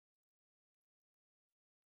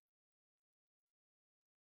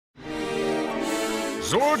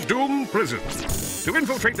Zordoom Prison. To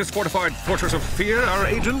infiltrate this fortified fortress of fear, our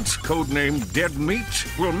agent, codenamed Dead Meat,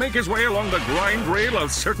 will make his way along the grind rail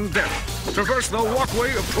of certain death, traverse the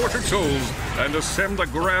walkway of tortured souls, and ascend the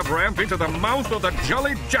grab ramp into the mouth of the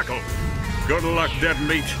Jolly Jackal. Good luck, Dead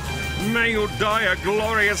Meat. May you die a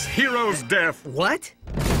glorious hero's death. What?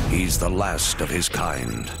 He's the last of his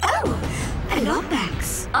kind. Oh, hello,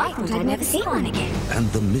 Max. I thought I'd never see one again. And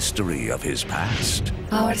the mystery of his past.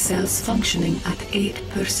 Power cells functioning at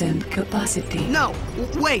 8% capacity. No,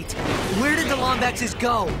 wait. Where did the Lombaxes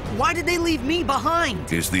go? Why did they leave me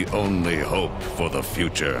behind? Is the only hope for the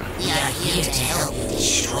future. You're here to help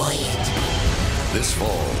destroy it. This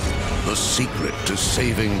fall, the secret to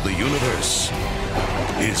saving the universe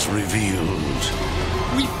is revealed.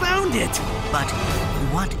 We found it! But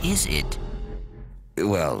what is it?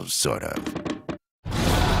 Well, sort of.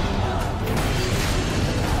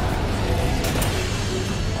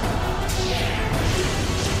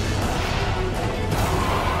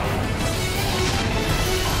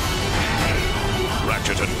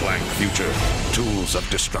 Ratchet and Clank Future, tools of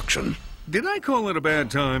destruction. Did I call it a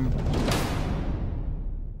bad time?